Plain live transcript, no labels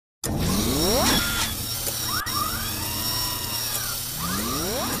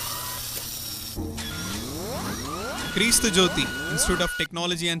CJITS, Institute of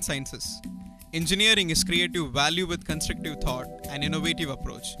Technology and Sciences. Engineering is creative value with constructive thought and innovative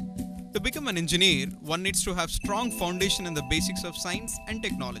approach. To become an engineer, one needs to have strong foundation in the basics of science and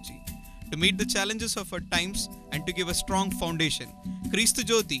technology. To meet the challenges of our times and to give a strong foundation,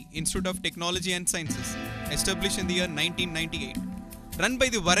 CJITS, Institute of Technology and Sciences, established in the year 1998, run by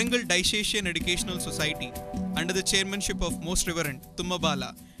the Warangal Diocesan Educational Society under the chairmanship of Most Reverend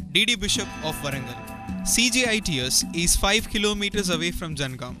Tummabala, D.D. Bishop of Warangal. CJITS is 5 kilometers away from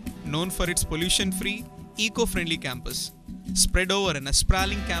Jangaon, known for its pollution-free, eco-friendly campus, spread over in a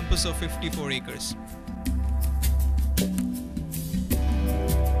sprawling campus of 54 acres.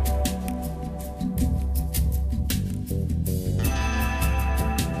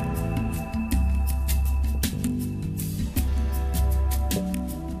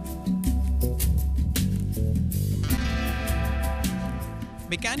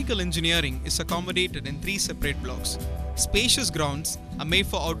 Mechanical engineering is accommodated in 3 separate blocks. Spacious grounds are made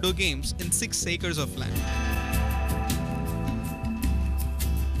for outdoor games in 6 acres of land.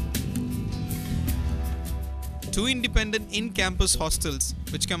 Two independent in-campus hostels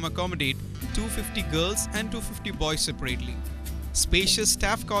which can accommodate 250 girls and 250 boys separately. Spacious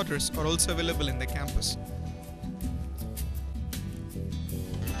staff quarters are also available in the campus.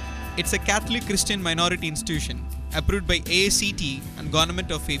 It's a Catholic Christian minority institution approved by AICTE and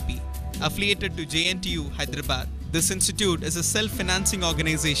Government of AP, affiliated to JNTU, Hyderabad. This institute is a self-financing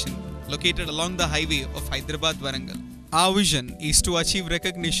organization located along the highway of Hyderabad-Warangal. Our vision is to achieve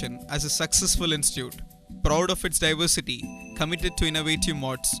recognition as a successful institute, proud of its diversity, committed to innovative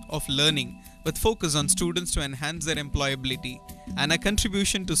modes of learning with focus on students to enhance their employability and a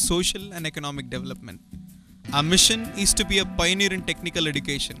contribution to social and economic development. Our mission is to be a pioneer in technical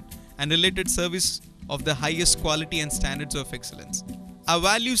education and related service of the highest quality and standards of excellence. Our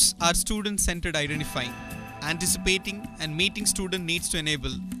values are student-centered, identifying, anticipating and meeting student needs to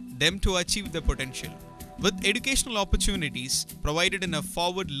enable them to achieve their potential, with educational opportunities provided in a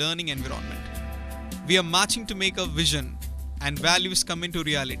forward learning environment. We are marching to make our vision and values come into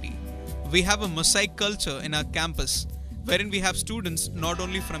reality. We have a mosaic culture in our campus wherein we have students not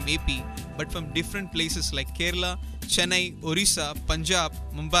only from AP but from different places like Kerala, Chennai, Orissa, Punjab,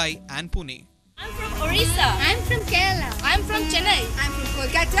 Mumbai and Pune. I'm from Orissa. I'm from Kerala. I'm from Chennai. I'm from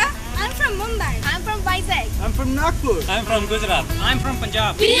Kolkata. I'm from Mumbai. I'm from Vizag. I'm from Nagpur. I'm from Gujarat. I'm from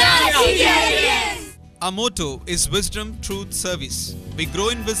Punjab. We are CJITS. Our motto is Wisdom, Truth, Service. We grow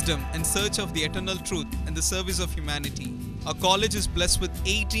in wisdom in search of the eternal truth and the service of humanity. Our college is blessed with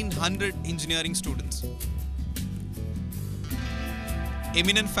 1,800 engineering students,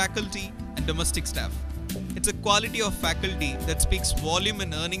 eminent faculty and domestic staff. It's a quality of faculty that speaks volume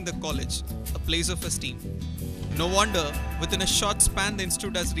in earning the college a place of esteem. No wonder, within a short span, the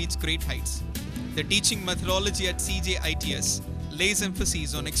institute has reached great heights. The teaching methodology at CJITS lays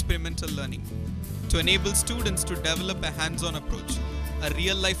emphasis on experimental learning to enable students to develop a hands-on approach, a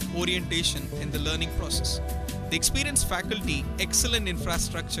real-life orientation in the learning process. The experienced faculty, excellent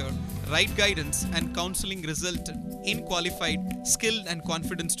infrastructure, right guidance and counseling resulted in qualified, skilled and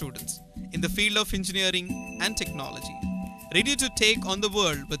confident students in the field of engineering and technology, ready to take on the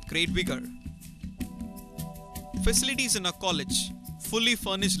world with great vigor. Facilities in our college, fully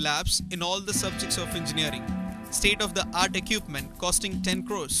furnished labs in all the subjects of engineering, state-of-the-art equipment costing 10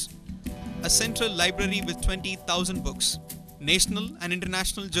 crores, a central library with 20,000 books, national and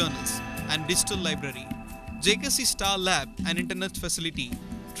international journals and digital library, JKC Star Lab and internet facility,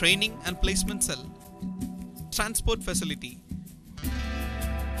 training and placement cell, transport facility,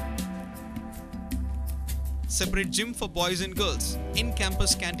 separate gym for boys and girls,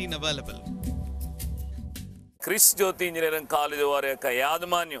 in-campus canteen available. CJITS engineering college వారి యొక్క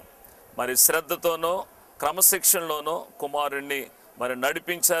యాజమాన్యం మరి శ్రద్ధతోనో క్రమశిక్షణలోనో కుమారుణ్ణి మరి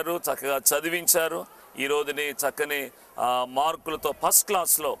నడిపించారు, చక్కగా చదివించారు. ఈ రోజుని చక్కని మార్కులతో ఫస్ట్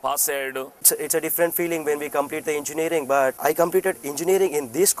క్లాస్లో పాస్ అయ్యాడు. It's a different feeling when we complete the engineering, but I completed engineering in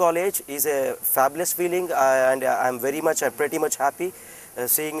this college is a fabulous feeling, and I'm pretty much happy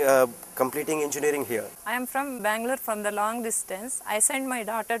seeing completing engineering here. I am from Bangalore, from the long distance. I sent my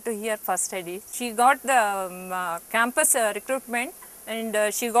daughter to here for study. She got the campus recruitment and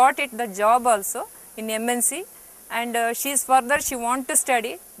she got the job also in MNC. And she want to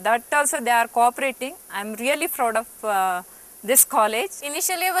study. That also they are cooperating. I am really proud of this college.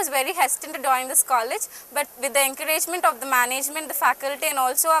 Initially I was very hesitant to join this college, but with the encouragement of the management, the faculty and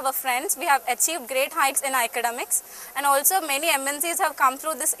also our friends, we have achieved great heights in academics. And also many MNCs have come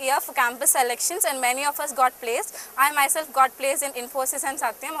through this year for campus selections and many of us got placed. I myself got placed in Infosys and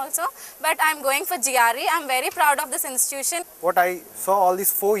Satyam also, but I am going for GRE. I am very proud of this institution. What I saw all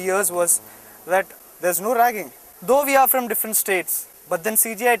these 4 years was that there's no ragging. Though we are from different states, but then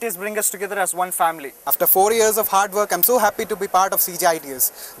CJITS bring us together as one family. After 4 years of hard work, I'm so happy to be part of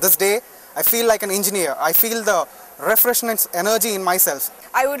CJITS. This day, I feel like an engineer. I feel the refreshment energy in myself.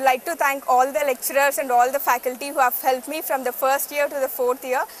 I would like to thank all the lecturers and all the faculty who have helped me from the first year to the fourth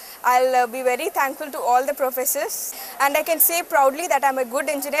year. I'll be very thankful to all the professors, and I can say proudly that I'm a good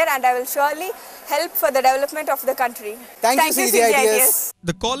engineer and I will surely help for the development of the country. Thank you, CJITS.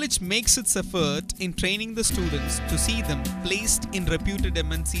 The college makes its effort in training the students to see them placed in reputed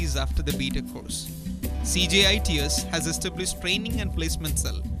MNCs after the BTech course. CJITS has established training and placement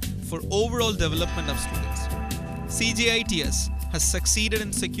cell for overall development of students. CJITS has succeeded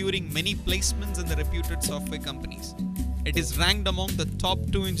in securing many placements in the reputed software companies. It is ranked among the top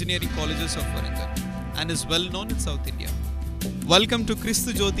 2 engineering colleges of Warangal and is well known in South India. Welcome to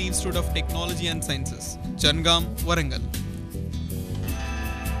Christu Jyoti Institute of Technology and Sciences, Changam, Warangal.